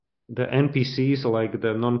the NPCs, like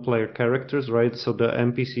the non-player characters, right? So the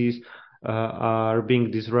NPCs are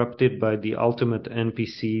being disrupted by the ultimate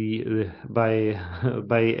NPC by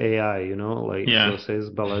by AI, like Yeah. so says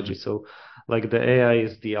Balaji. So like the AI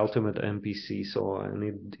is the ultimate NPC, so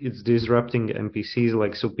and it's disrupting NPCs,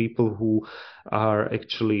 like so people who are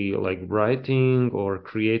actually like writing or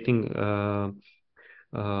creating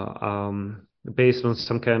based on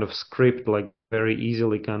some kind of script, like very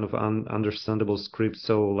easily kind of understandable script.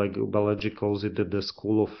 So like Balaji calls it the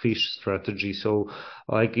school of fish strategy. So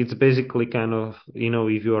like it's basically kind of,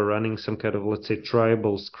 if you are running some kind of, let's say,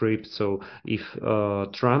 tribal script. So if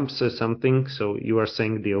Trump says something, so you are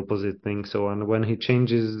saying the opposite thing. So and when he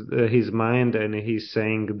changes his mind and he's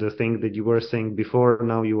saying the thing that you were saying before,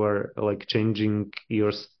 now you are like changing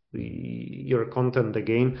your content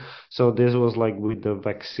again. So this was like with the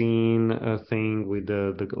vaccine thing, with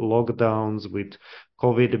the lockdowns, with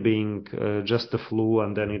COVID being just the flu,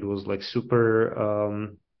 and then it was like super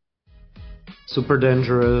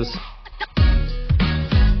dangerous.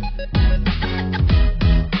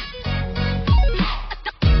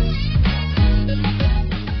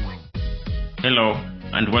 Hello,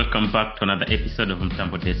 and welcome back to another episode of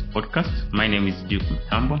Mtambo Days podcast. My name is Duke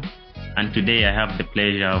Mtambo, and today I have the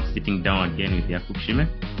pleasure of sitting down again with Yakub Shime,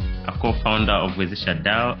 a co-founder of Wezesha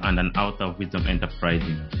DAO and an author of Wisdom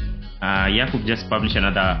Enterprising. Yakub just published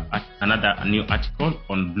another new article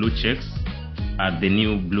on blue checks, the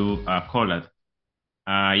new blue collars.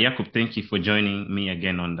 Yakub, thank you for joining me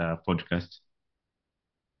again on the podcast.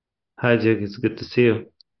 Hi, Jack. It's good to see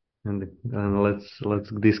you. And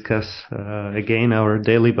let's discuss again our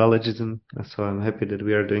daily Balajism. So I'm happy that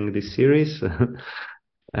we are doing this series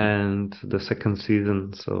and the second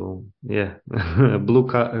season. So yeah, blue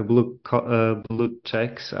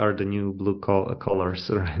checks are the new colors,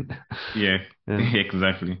 right? Yeah, Yeah.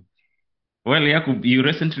 exactly. Well, Jakub, you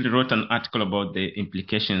recently wrote an article about the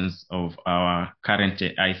implications of our current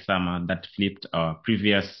AI summer that flipped our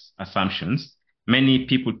previous assumptions. Many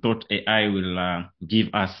people thought AI will give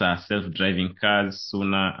us self-driving cars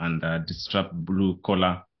sooner and disrupt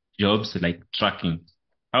blue-collar jobs like trucking.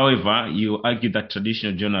 However, you argue that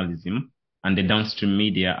traditional journalism and the downstream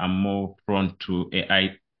media are more prone to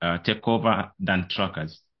AI takeover than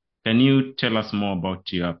truckers. Can you tell us more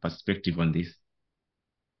about your perspective on this?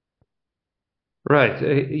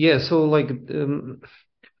 Right. Yeah. So like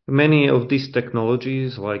many of these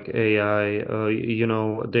technologies like AI,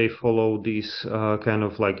 they follow this kind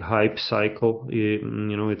of like hype cycle.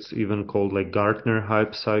 It's even called like Gartner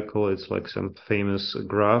hype cycle. It's like some famous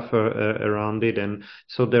graph around it. And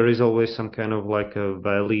so there is always some kind of like a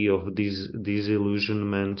valley of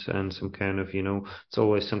disillusionment and some kind of, it's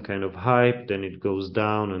always some kind of hype, then it goes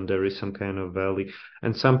down and there is some kind of valley.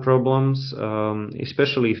 And some problems,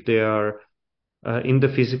 especially if they are in the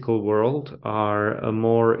physical world are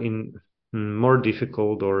more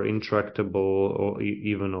difficult or intractable or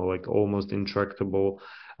even or like almost intractable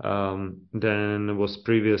than was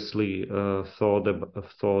previously thought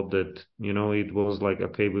that it was like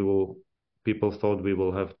okay people thought we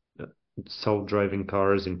will have self-driving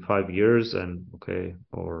cars in 5 years and okay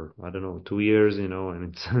or I don't know 2 years and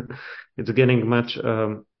it's it's getting much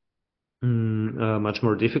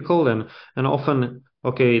more difficult and often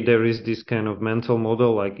okay there is this kind of mental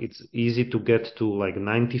model like it's easy to get to like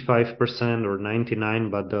 95% or 99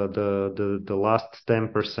 but the last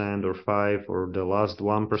 10% or 5 or the last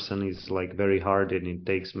 1% is like very hard and it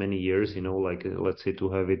takes many years like let's say to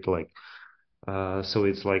have it like so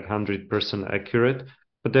it's like 100% accurate.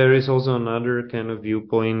 But there is also another kind of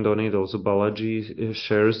viewpoint on it. Also, Balaji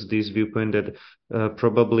shares this viewpoint that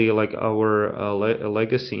probably like our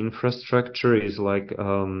legacy infrastructure is like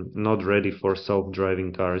not ready for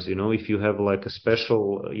self-driving cars. If you have like a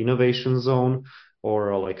special innovation zone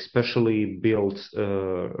or like specially built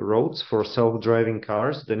roads for self-driving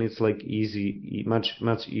cars, then it's like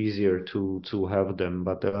much easier to have them.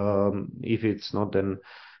 But if it's not, then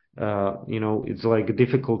it's like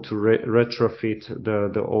difficult to retrofit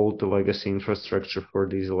the old legacy infrastructure for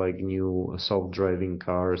these like new self-driving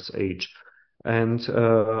cars age. And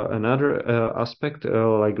another aspect,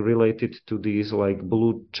 like related to these like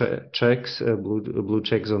blue checks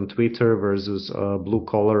on Twitter versus blue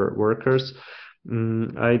collar workers,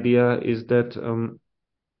 idea is that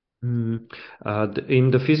in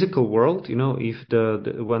the physical world, if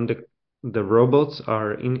when the robots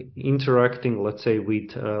are interacting, let's say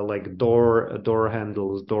with like door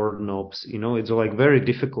handles, door knobs, it's like very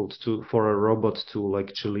difficult to for a robot to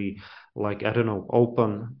actually like I don't know,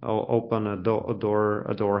 open a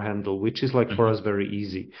door handle, which is like for Hmm. us very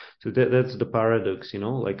easy. So that's the paradox, you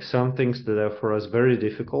know, like some things that are for us very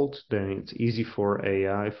difficult, then it's easy for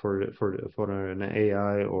AI, for an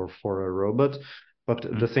AI or for a robot. But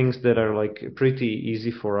the things that are like pretty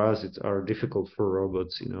easy for us, it's are difficult for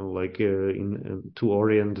robots, you know, like in to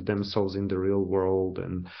orient themselves in the real world,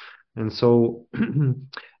 and so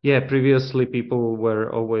yeah, previously people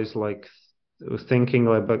were always like thinking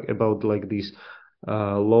about like these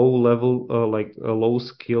low level like a low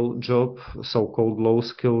skill job, so-called low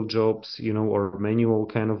skill jobs, you know, or manual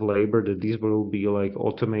kind of labor, that these will be like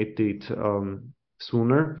automated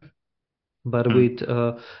sooner. But Hmm. with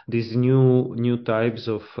these new types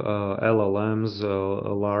of LLMs,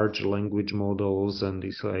 large language models, and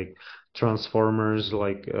these like transformers,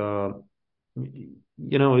 like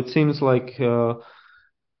you know, it seems like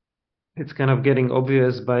it's kind of getting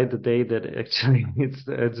obvious by the day that actually it's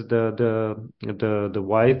the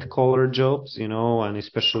white collar jobs, you know, and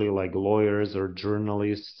especially like lawyers or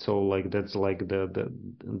journalists. So like that's like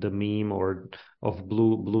the meme or of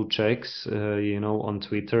blue checks, you know, on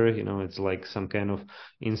Twitter. You know, it's like some kind of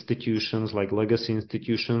institutions, like legacy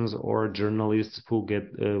institutions or journalists who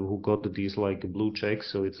got these like blue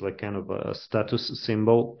checks. So it's like kind of a status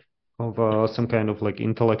symbol of some kind of like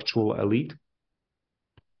intellectual elite,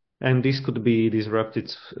 and this could be disrupted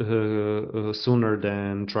sooner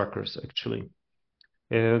than trackers, actually.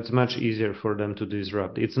 It's much easier for them to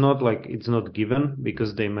disrupt. It's not like it's not given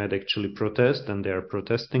because they might actually protest, and they are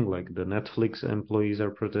protesting, like the Netflix employees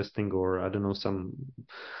are protesting, or I don't know, some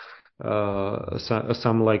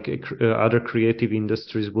like other creative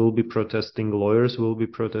industries will be protesting, lawyers will be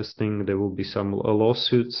protesting, there will be some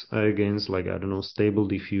lawsuits against, like, I don't know, Stable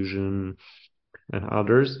Diffusion and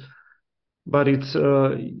others. But it's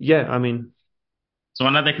yeah, I mean, So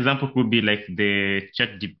another example could be like the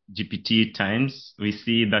GPT times. We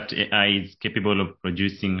see that AI is capable of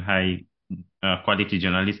producing high quality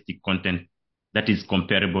journalistic content that is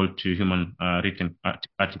comparable to human written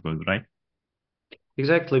articles, right?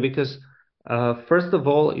 exactly, because first of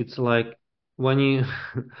all, it's like when you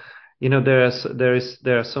you know there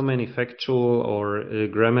are so many factual or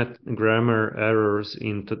grammar errors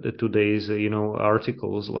in today's you know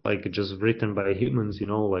articles, like just written by humans, you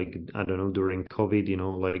know, like I don't know, during COVID, you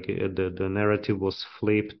know, like the narrative was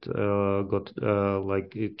flipped, got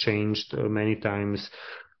like it changed many times,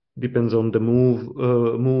 depends on the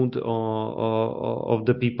mood of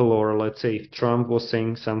the people, or let's say if Trump was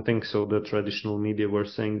saying something, so the traditional media were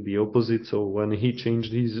saying the opposite. So when he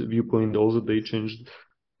changed his viewpoint, also they changed.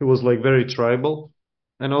 It was like very tribal,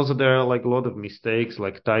 and also there are like a lot of mistakes,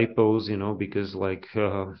 like typos, you know, because like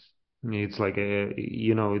it's like a,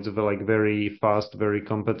 you know, it's like very fast, very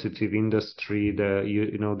competitive industry.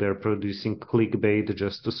 You know, they're producing clickbait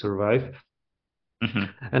just to survive. Hmm.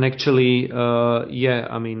 And actually, yeah,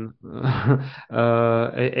 I mean,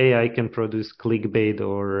 AI can produce clickbait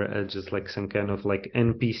or just like some kind of like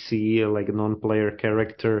NPC, like non-player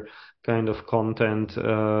character kind of content,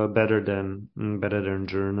 better than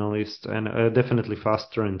journalists, and definitely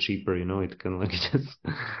faster and cheaper. You know, it can like just.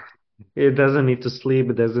 It doesn't need to sleep,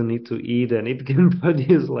 it doesn't need to eat, and it can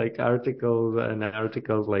produce like articles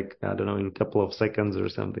like I don't know in a couple of seconds or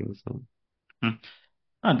something. So.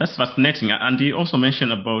 Ah, that's fascinating. And you also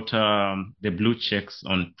mentioned about the blue checks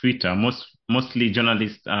on Twitter. Mostly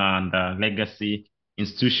journalists and legacy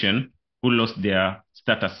institution who lost their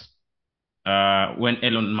status when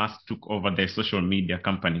Elon Musk took over the social media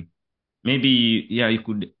company. Maybe, yeah,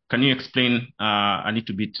 can you explain a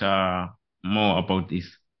little bit more about this?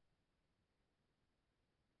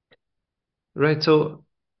 Right. So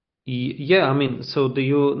yeah, I mean, so do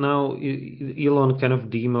you now Elon kind of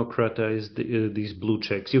democratized these blue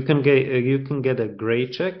checks. You can get a gray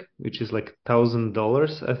check, which is like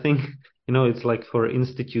 $1,000, I think. You know, it's like for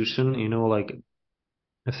institution. You know, like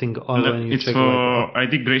I think No, when you it's check like for, I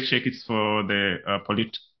think great check is for the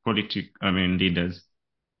I mean, leaders.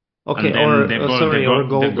 okay, And then or sorry, or the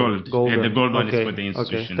golden. gold one is for Okay, the okay.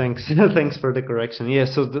 institution. Thanks, thanks for the correction. Yeah,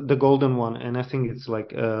 so the golden one, and I think it's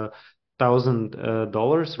like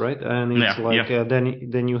 $1,000, right? And it's Yeah, like yeah.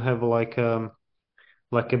 then you have like a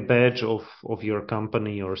badge of your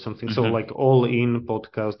company or something. So Hmm. like All In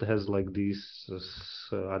podcast has like this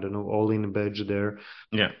I don't know, All In badge there.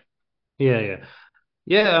 Yeah. Yeah, yeah.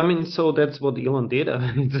 Yeah, I mean, so that's what Elon did. I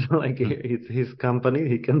mean, it's like Mm. it's his company.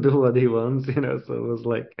 He can do what he wants, you know. So it was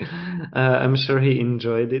like, I'm sure he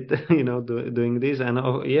enjoyed it, you know, doing this. And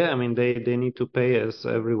oh, yeah, I mean, they need to pay as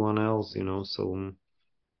everyone else, you know. So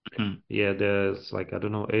Mm. yeah, there's like I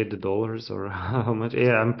don't know $8 or how much.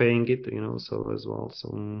 Yeah, I'm paying it, you know. So as well.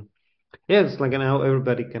 So Yeah, it's like now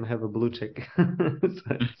everybody can have a blue check. So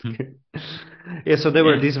it's good. Yeah, so they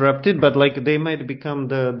were Yeah. disrupted, but like they might become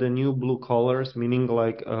the new blue collars, meaning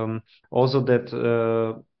like also that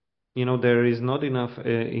there is not enough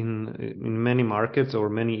in many markets or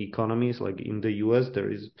many economies, like in the US, there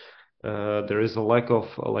is a lack of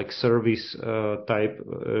like service type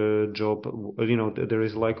job. There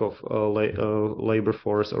is lack of labor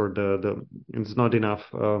force, or the it's not enough.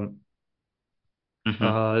 Hmm.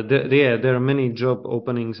 Yeah, there are many job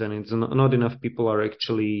openings, and it's not enough people are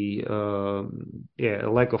actually, yeah, a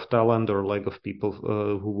lack of talent or lack of people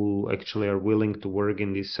who actually are willing to work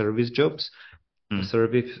in these service jobs, Mm.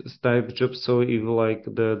 service type jobs. So if like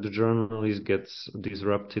the journalist gets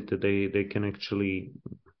disrupted, they can actually,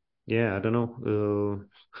 yeah, I don't know,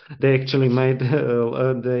 they actually might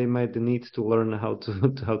they might need to learn how to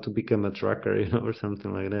how to become a tracker, or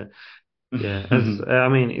something like that. Yeah, as I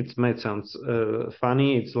mean, it might sound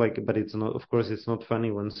funny. It's like, but it's not. Of course, it's not funny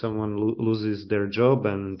when someone loses their job,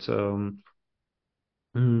 and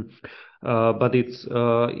mm, but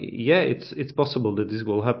yeah, it's possible that this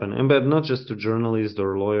will happen, and but not just to journalists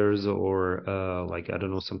or lawyers or like I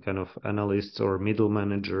don't know, some kind of analysts or middle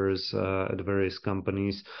managers at various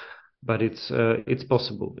companies, but it's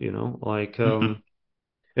possible, like.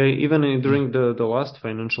 Even during the last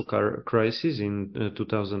financial crisis in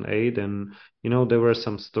 2008, and there were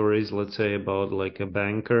some stories, let's say, about like a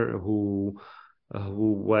banker who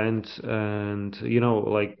went, and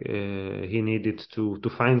like he needed to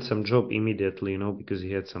find some job immediately, because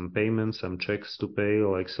he had some payments, some checks to pay,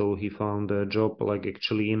 like, so he found a job like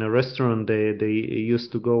actually in a restaurant they used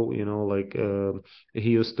to go, like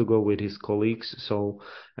he used to go with his colleagues, so,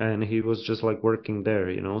 and he was just like working there,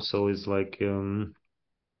 so it's like.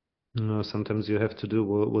 Sometimes you have to do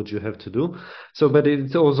what you have to do. So, but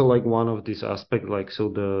it's also like one of these aspects, like, so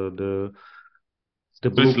the So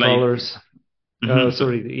it's blue like, collars. so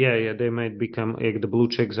Sorry, yeah, they might become like the blue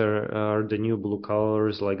checks are the new blue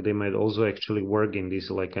collars. Like they might also actually work in these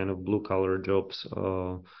like kind of blue collar jobs.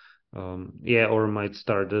 Yeah, or might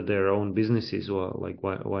start their own businesses. Well, like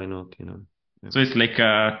why not? Yeah. so it's like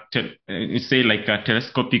you say like a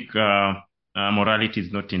telescopic morality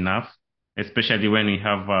is not enough, especially when we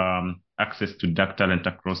have access to dark talent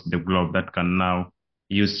across the globe that can now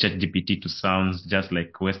use ChatGPT to sound just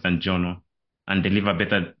like Western Journal and deliver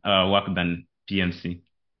better work than PMC.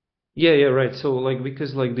 Yeah, right. So like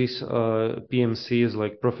because like this PMC is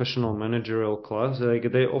like professional managerial class, like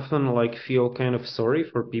they often like feel kind of sorry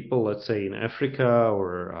for people, let's say in Africa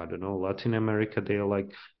or I don't know, Latin America.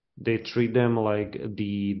 They treat them like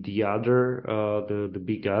the other, the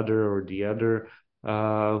big other or the other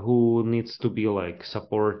who needs to be like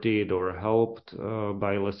supported or helped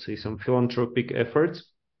by, let's say, some philanthropic efforts.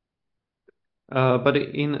 But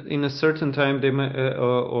in a certain time, they might,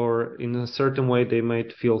 or in a certain way, they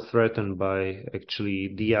might feel threatened by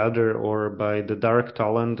actually the other or by the dark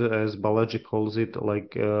talent, as Balaji calls it.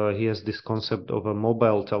 Like he has this concept of a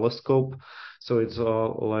mobile telescope. So it's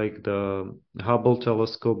like the Hubble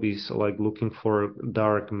telescope is like looking for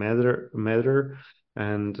dark matter,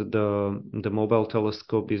 and the mobile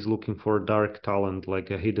telescope is looking for dark talent,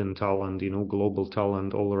 like a hidden talent, global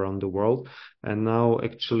talent all around the world. And now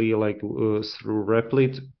actually like through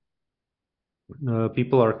Replit,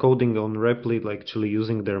 people are coding on Replit, like actually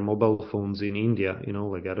using their mobile phones in India,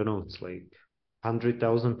 like I don't know, it's like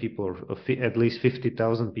 100,000 people or at least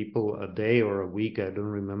 50,000 people a day or a week, I don't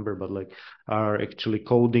remember, but like are actually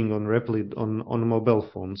coding on Replit on mobile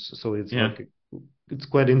phones. So it's Yeah. like it's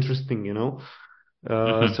quite interesting,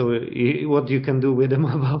 Hmm. so what you can do with a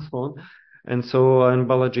mobile phone. And so, and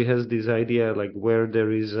Balaji has this idea like where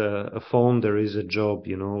there is a phone, there is a job,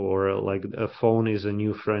 or like a phone is a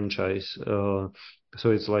new franchise. So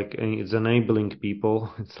it's like it's enabling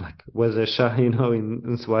people. It's like wezesha,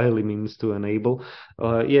 in Swahili means to enable.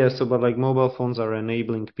 Yeah, so but like mobile phones are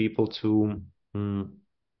enabling people mm,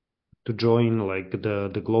 to join like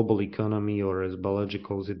the global economy, or as Balaji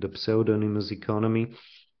calls it, the pseudonymous economy,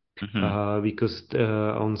 Hmm. because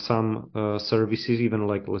on some services, even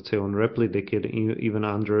like let's say on Replit, they can even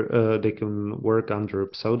they can work under a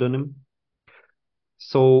pseudonym.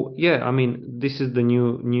 So yeah, I mean, this is the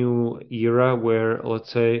new era where,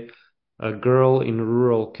 let's say, a girl in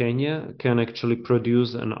rural Kenya can actually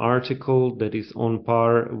produce an article that is on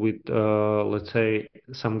par with, let's say,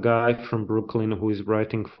 some guy from Brooklyn who is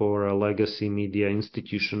writing for a legacy media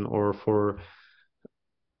institution, or for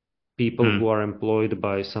people who Hmm. are employed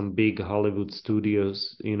by some big Hollywood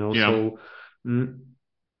studios, Yeah. so mm,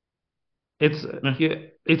 it's Yeah. yeah,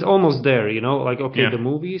 it's almost there, like okay, Yeah. the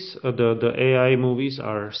movies, the AI movies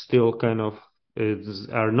are still kind of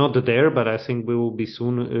are not there, but I think we will be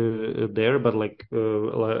soon there. But like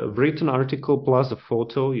a written article plus a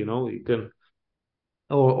photo, you can,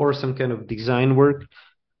 or some kind of design work,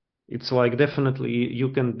 it's like definitely you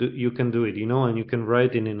can do it, and you can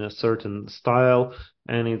write it in a certain style,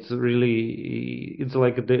 and it's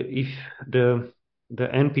like the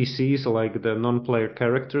NPCs, like the non-player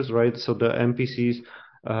characters, right? So the NPCs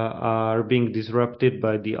are being disrupted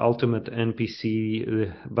by the ultimate NPC,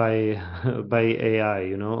 by by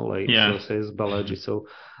AI, like Yeah. so says Balaji. So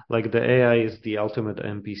like the AI is the ultimate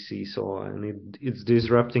NPC, so and it's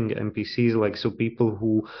disrupting NPCs, like so people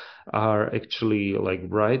who are actually like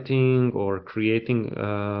writing or creating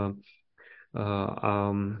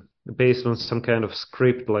based on some kind of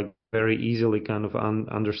script, like very easily kind of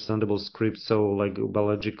understandable script. So like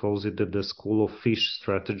Balaji calls it the school of fish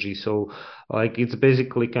strategy. So like it's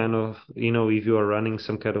basically kind of, if you are running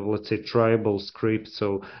some kind of, let's say, tribal script.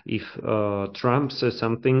 So if Trump says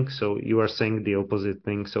something, so you are saying the opposite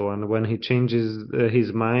thing. So and when he changes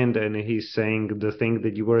his mind and he's saying the thing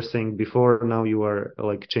that you were saying before, now you are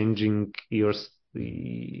like changing your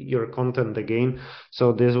content again.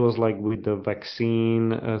 So this was like with the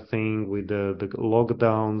vaccine thing, with the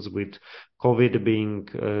lockdowns, with COVID being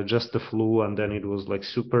just the flu, and then it was like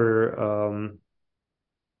super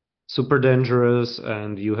dangerous,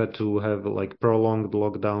 and you had to have like prolonged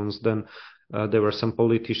lockdowns. Then there were some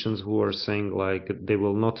politicians who were saying like they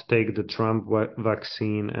will not take the Trump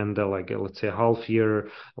vaccine, and like let's say half year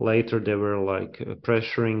later they were like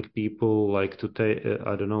pressuring people like to take,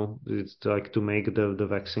 I don't know, it's like to make the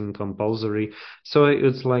vaccine compulsory. So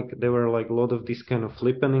it's like there were like a lot of these kind of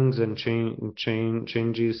flippenings and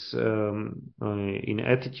changes in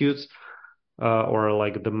attitudes, or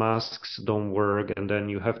like the masks don't work and then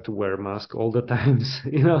you have to wear a mask all the times, so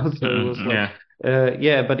it was like, Yeah.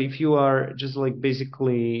 yeah, but if you are just like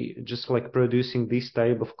basically just like producing this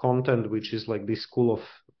type of content, which is like this school of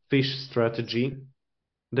fish strategy,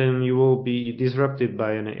 then you will be disrupted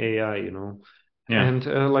by an AI. Yeah. And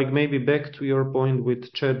like maybe back to your point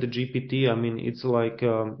with Chat GPT, I mean, it's like,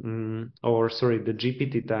 or sorry, the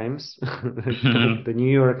GPT Times, like the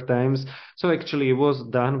New York Times. So actually, it was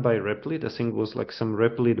done by Replit. I think it was like some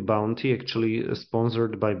Replit bounty, actually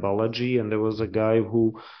sponsored by Balaji. And there was a guy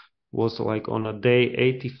who was like on a day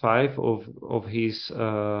 85 of his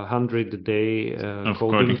 100-day Of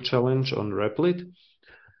coding coding. challenge on Replit.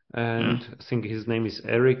 Yeah. And I think his name is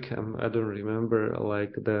Eric. I don't remember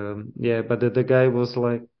like yeah, but the guy was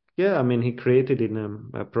like, yeah, I mean, he created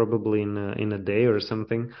in probably in a day or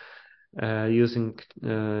something, using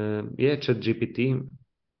yeah, ChatGPT,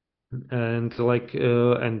 and like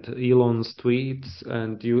and Elon's tweets,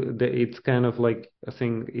 and it's kind of like, I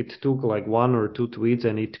think it took like one or two tweets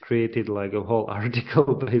and it created like a whole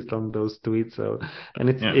article based on those tweets. So, and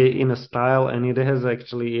it's Yeah. in a style, and it had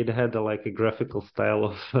like a graphical style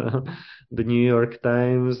of the New York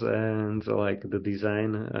Times, and like the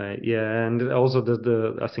design, yeah, and also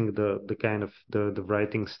the I think the kind of the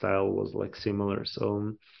writing style was like similar.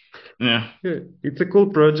 So Yeah. yeah, it's a cool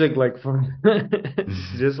project, like for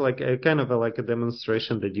it's just like a kind of like a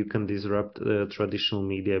demonstration that you can disrupt traditional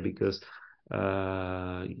media, because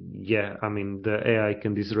yeah, I mean the AI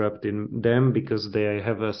can disrupt in them because they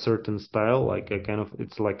have a certain style, like a kind of,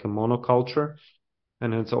 it's like a monoculture,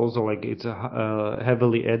 and it's also like it's a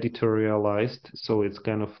heavily editorialized, so it's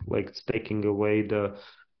kind of like it's taking away the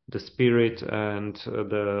spirit and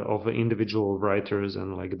the of individual writers,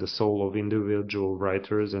 and like the soul of individual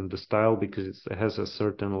writers and the style, because it has a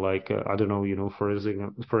certain like I don't know, for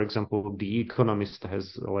example, The Economist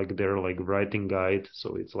has like their like writing guide.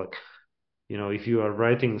 So it's like, if you are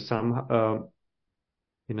writing some so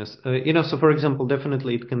for example,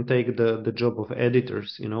 definitely it can take the job of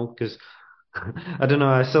editors, because I don't know,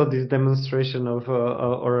 I saw this demonstration of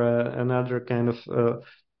or another kind of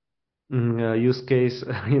use case.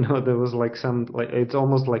 There was like some, like it's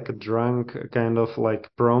almost like a drunk kind of like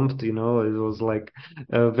prompt. It was like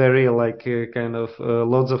very like kind of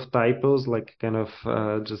lots of typos, like kind of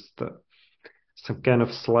just some kind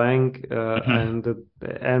of slang, Mhm.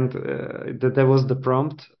 and that was the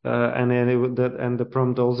prompt, and then and the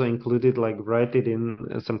prompt also included like write it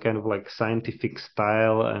in some kind of like scientific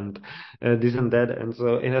style, and this and that, and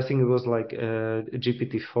I think it was like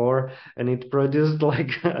GPT-4, and it produced like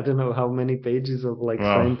I don't know how many pages of like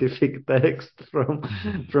Wow. scientific text from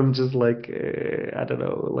just like I don't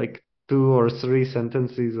know, like two or three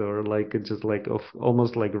sentences, or like just like of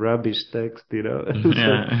almost like rubbish text, so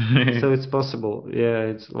Yeah. so it's possible. Yeah,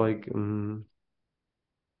 it's like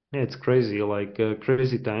yeah, it's crazy, like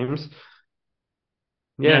crazy times.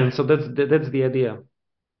 Yeah, Yeah. and so that's the idea.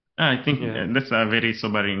 I think Yeah. that's a very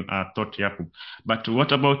sobering thought, Jakub. But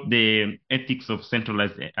what about the ethics of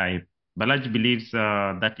centralized AI? Balaj believes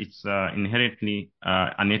that it's inherently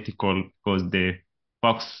unethical because the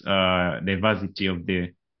fox diversity of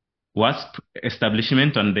the WASP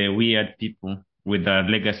establishment and the weird people with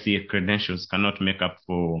legacy credentials cannot make up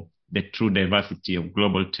for the true diversity of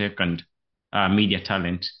global tech and media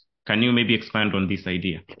talent. Can you maybe expand on this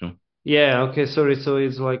idea too? Yeah, okay, sorry. So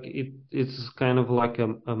it's like it's kind of like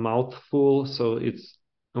a mouthful. So it's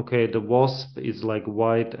okay, the WASP is like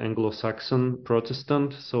white Anglo-Saxon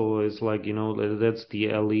Protestant. So it's like, that's the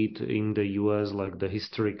elite in the US, like the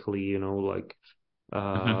historically, like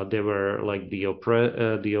Hmm. they were like the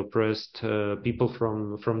oppressed people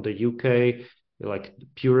from the UK, like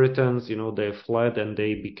Puritans, they fled and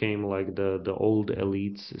they became like the old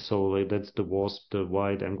elites. So like, that's the WASP, the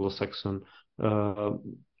white Anglo-Saxon uh,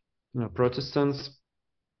 Protestants.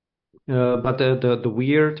 But the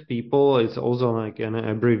weird people is also like an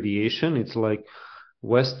abbreviation. It's like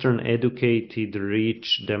Western educated,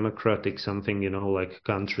 rich, democratic something, like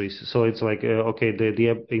countries. So it's like okay,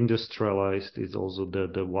 the industrialized is also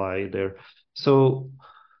the Y there. So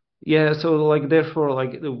yeah, so like therefore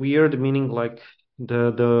like the weird meaning like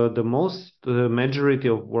the majority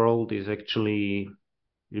of world is actually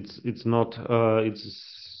it's not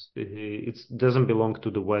it doesn't belong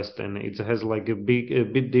to the West, and it has like a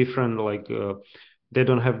bit different like they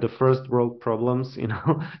don't have the first world problems,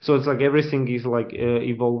 so it's like everything is like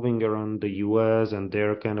evolving around the US and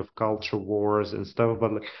their kind of culture wars and stuff,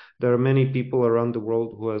 but like there are many people around the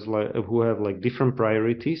world who have like different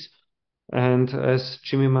priorities. And as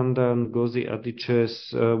Chimamanda Ngozi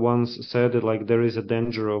Adichie once said, like there is a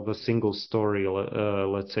danger of a single story,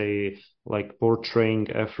 let's say, like portraying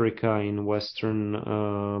Africa in Western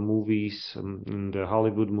movies, in the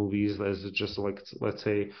Hollywood movies, as just like let's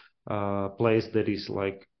say a place that is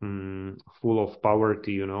like full of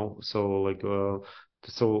poverty, So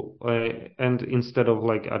like and instead of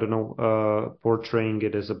like I don't know portraying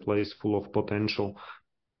it as a place full of potential.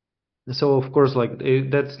 So of course, like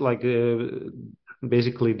that's like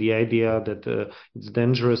basically the idea that it's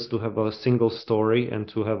dangerous to have a single story and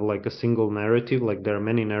to have like a single narrative. Like there are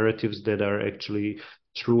many narratives that are actually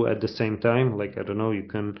true at the same time. Like I don't know, you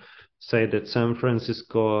can say that San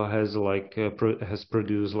Francisco has like has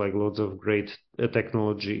produced like lots of great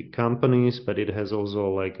technology companies, but it has also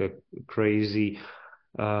like a crazy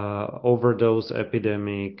overdose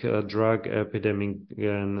epidemic, drug epidemic,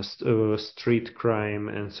 and street crime.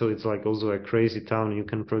 And so it's like also a crazy town. You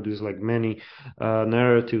can produce like many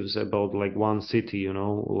narratives about like one city,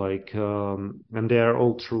 like, and they are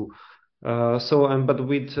all true. But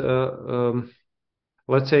with,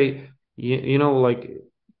 let's say, like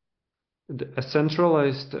a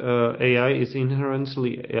centralized AI is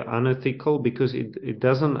inherently unethical because it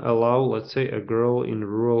doesn't allow, let's say, a girl in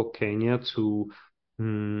rural Kenya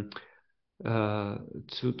mm, uh,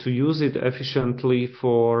 to use it efficiently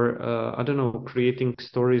for I don't know, creating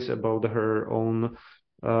stories about her own,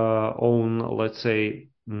 let's say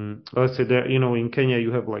there, in Kenya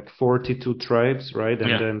you have like 42 tribes, right?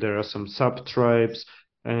 And Yeah. then there are some sub tribes,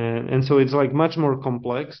 and so it's like much more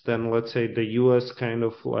complex than, let's say, the US kind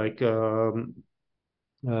of like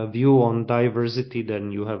view on diversity.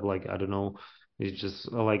 Then you have like I don't know, it's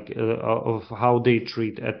just like of how they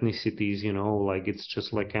treat ethnicities, like it's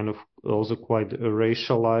just like kind of also quite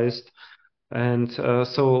racialized. And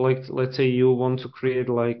so, like, let's say you want to create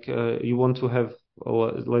like you want to have,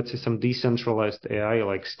 let's say, some decentralized AI,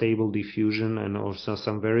 like stable diffusion and also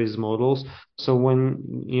some various models. So when,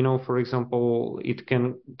 for example, it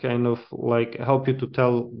can kind of like help you to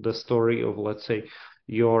tell the story of, let's say,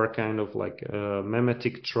 your kind of like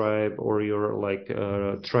memetic tribe, or your like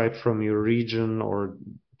tribe from your region, or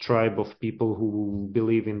tribe of people who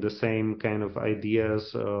believe in the same kind of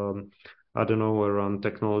ideas. I don't know, around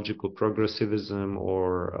technological progressivism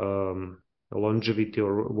or longevity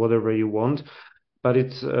or whatever you want. But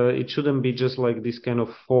it shouldn't be just like this kind of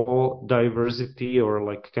false diversity, or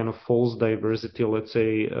like kind of false diversity, let's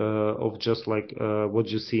say, of just like what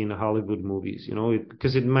you see in Hollywood movies,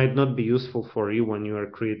 because it might not be useful for you when you are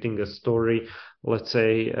creating a story, let's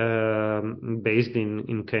say, based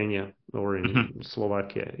in Kenya or in Hmm.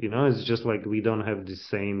 Slovakia. It's just like we don't have the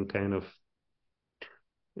same kind of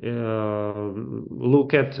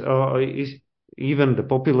look at even the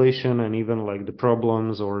population, and even like the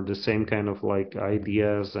problems, or the same kind of like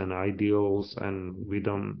ideas and ideals, and we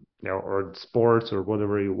don't, or sports or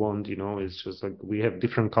whatever you want, it's just like we have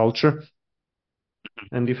different culture,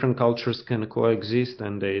 and different cultures can coexist,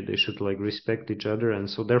 and they should like respect each other, and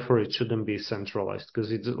so therefore it shouldn't be centralized, because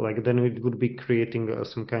it's like then it would be creating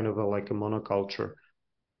some kind of like a monoculture.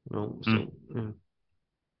 Mm. So yeah.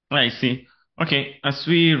 I see. Okay, as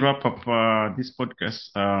we wrap up this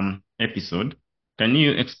podcast episode, can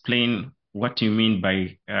you explain what you mean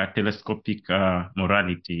by telescopic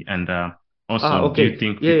morality? And also, do you Okay,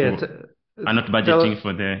 think yeah, yeah. people are not budgeting Tell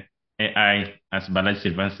for the AI as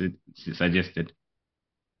Balajisms suggested?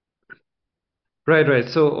 Right, right.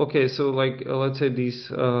 So okay, so like let's say these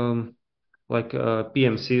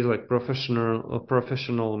PMCs, like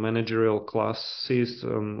professional managerial classes,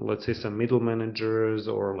 let's say some middle managers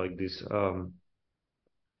or like these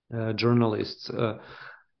journalists.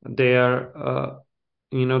 They are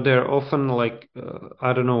they're often like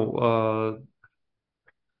I don't know,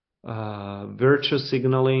 virtue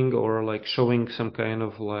signaling or like showing some kind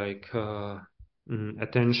of like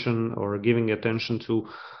attention or giving attention to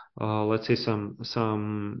let's say some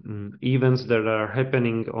events that are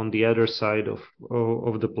happening on the other side of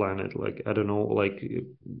the planet, like I don't know, like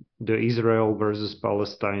the Israel versus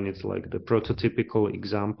Palestine. It's like the prototypical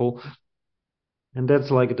example, and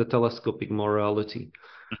that's like the telescopic morality.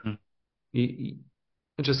 Mhm. Y-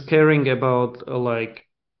 just caring about like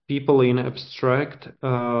people in abstract,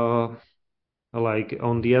 like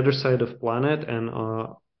on the other side of planet,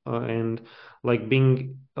 and like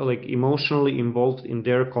being like emotionally involved in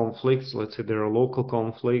their conflicts. Let's say there are local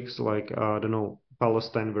conflicts, like I don't know,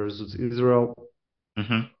 Palestine versus Israel.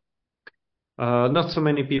 Mhm. Not so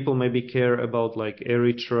many people maybe care about like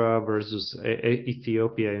Eritrea versus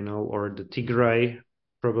Ethiopia, or the Tigray.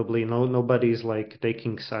 Probably nobody is like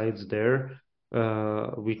taking sides there,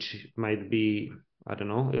 which might be, I don't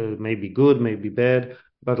know, maybe good, maybe bad.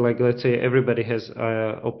 But like let's say everybody has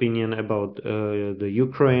opinion about the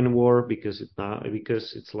Ukraine war because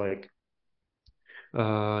it's like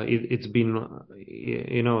it's been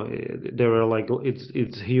there are like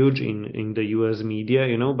it's huge in the US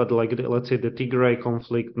media, but like let's say the Tigray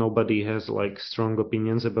conflict, nobody has like strong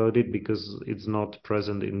opinions about it because it's not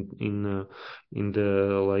present in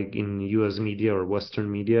the like in US media or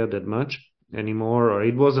Western media that much anymore, or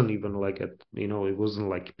it wasn't even like it wasn't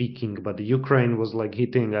like peaking, but the Ukraine was like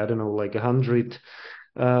hitting, I don't know, like 100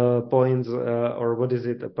 points, or what is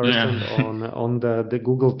it, a percent Yeah. on the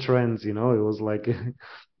Google Trends. It was like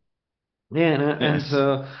yeah, and Yes.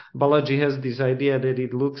 Balaji has this idea that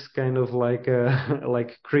it looks kind of like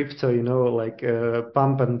like crypto, like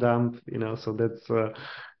pump and dump, so that's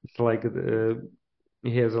it's like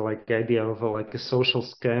he has a like idea of like a social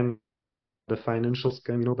scam, the financial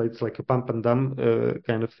scam, but it's like a pump and dump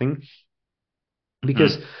kind of thing,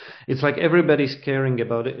 because Mm. it's like everybody's caring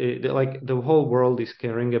about it, like the whole world is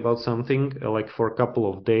caring about something, like for a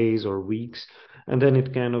couple of days or weeks, and then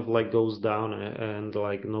it kind of like goes down, and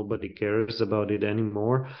like nobody cares about it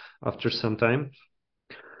anymore after some time.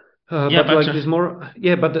 Yeah, But but like this more,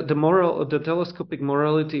 yeah, but the telescopic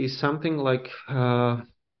morality is something like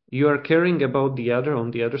you are caring about the other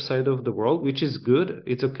on the other side of the world, which is good,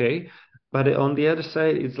 it's okay, but on the other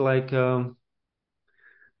side, it's like uh,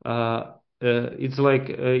 it's like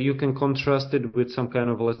you can contrast it with some kind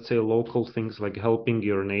of, let's say, local things like helping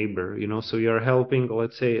your neighbor, so you're helping,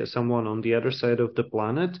 let's say, someone on the other side of the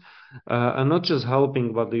planet, and not just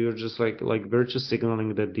helping, but you're just like virtue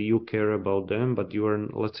signaling that you care about them, but you are,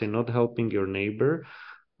 let's say, not helping your neighbor.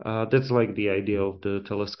 That's like the idea of the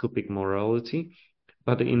telescopic morality.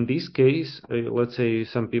 But in this case, let's say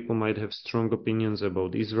some people might have strong opinions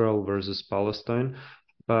about Israel versus Palestine.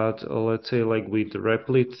 But let's say like with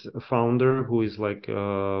Replit founder, who is like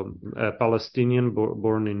a Palestinian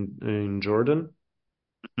born in Jordan,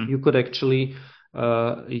 Mhm. you could actually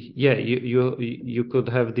yeah, you could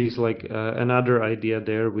have this like another idea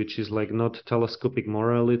there, which is like not telescopic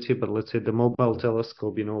morality, but let's say the mobile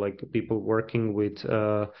telescope, like people working with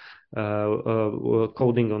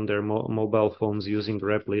coding on their mobile phones using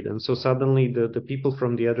Replit, and so suddenly the people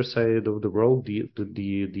from the other side of the world,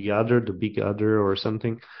 the big other or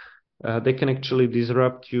something, they can actually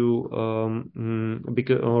disrupt you,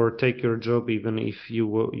 because, or take your job, even if you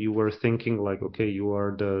were thinking like, okay, you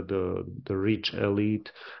are the rich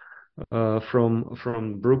elite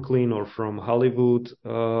from Brooklyn or from Hollywood.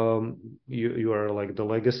 You are like the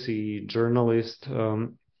legacy journalist,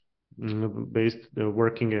 based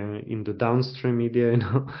working in the downstream media,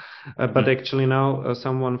 but Mm. actually now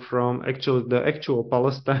someone from the actual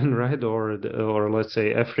Palestine, right, or let's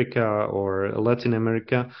say Africa or Latin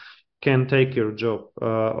America can take your job,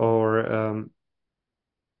 or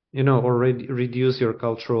or reduce your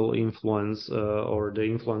cultural influence, or the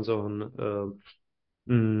influence on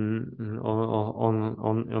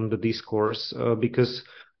the discourse,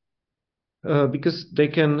 because they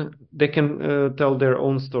can tell their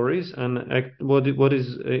own stories, and what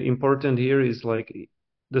is important here is like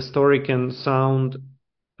the story can sound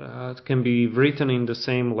It can be written in the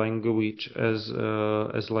same language as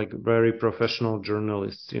like very professional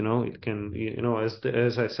journalists. It can,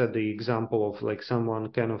 as I said, the example of like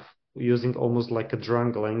someone kind of using almost like a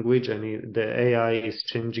drunk language, and the AI is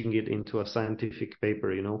changing it into a scientific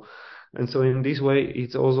paper. And so in this way,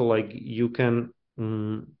 it's also like you can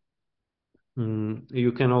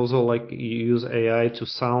also like use AI to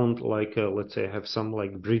sound like, let's say, have some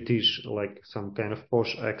like British, like some kind of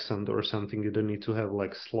posh accent or something. You don't need to have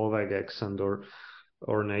like Slovak accent or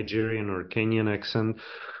Nigerian or Kenyan accent.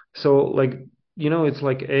 So like, it's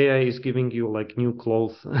like AI is giving you like new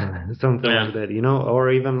clothes, something Yeah. like that, or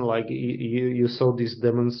even like you saw this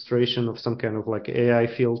demonstration of some kind of like AI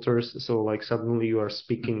filters. So like suddenly you are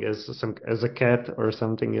speaking as a cat or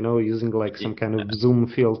something, using like some kind of Zoom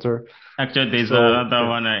filter. Actually, there's So another yeah.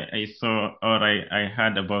 one I saw or I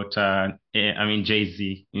heard about, I mean,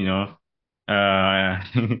 Jay-Z, uh,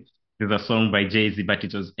 there's a song by Jay-Z, but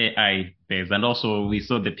it was AI based. And also we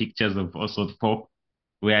saw the pictures of also Pop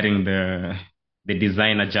wearing the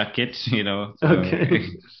designer jacket, so Okay.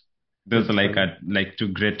 those are That's funny. like two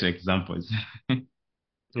great examples.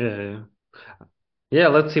 Yeah, yeah. Yeah,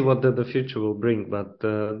 let's see what the future will bring, but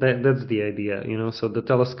that's the idea, So the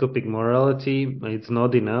telescopic morality, it's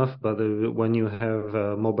not enough, but when you have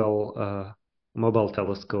a mobile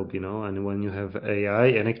telescope, and when you have AI,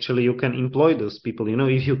 and actually you can employ those people,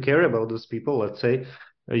 if you care about those people, let's say,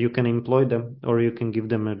 you can employ them, or you can give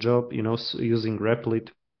them a job, using Replit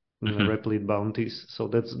bounties. So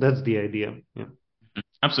that's the idea. Yeah.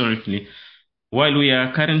 Absolutely. While we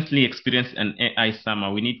are currently experiencing an AI summer,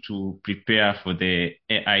 we need to prepare for the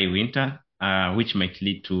AI winter, which might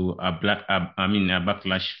lead to a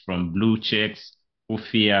backlash from blue checks who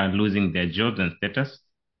fear losing their jobs and status.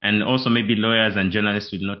 And also maybe lawyers and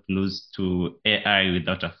journalists will not lose to AI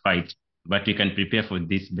without a fight. But we can prepare for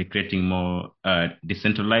this by creating more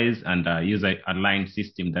decentralized and user-aligned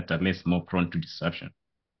system that are less more prone to disruption.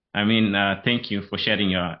 Thank you for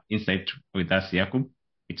sharing your insight with us, Jakub.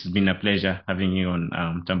 It's been a pleasure having you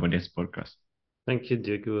on Tamboday's podcast. Thank you,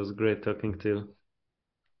 Jake. It was great talking to you.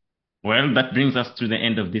 Well, that brings us to the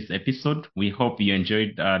end of this episode. We hope you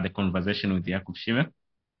enjoyed the conversation with Jakub Shiver.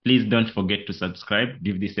 Please don't forget to subscribe,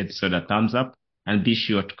 give this episode a thumbs up, and be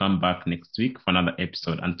sure to come back next week for another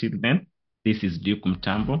episode. Until then, this is Duke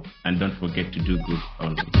Mtambo, and don't forget to do good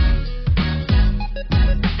always.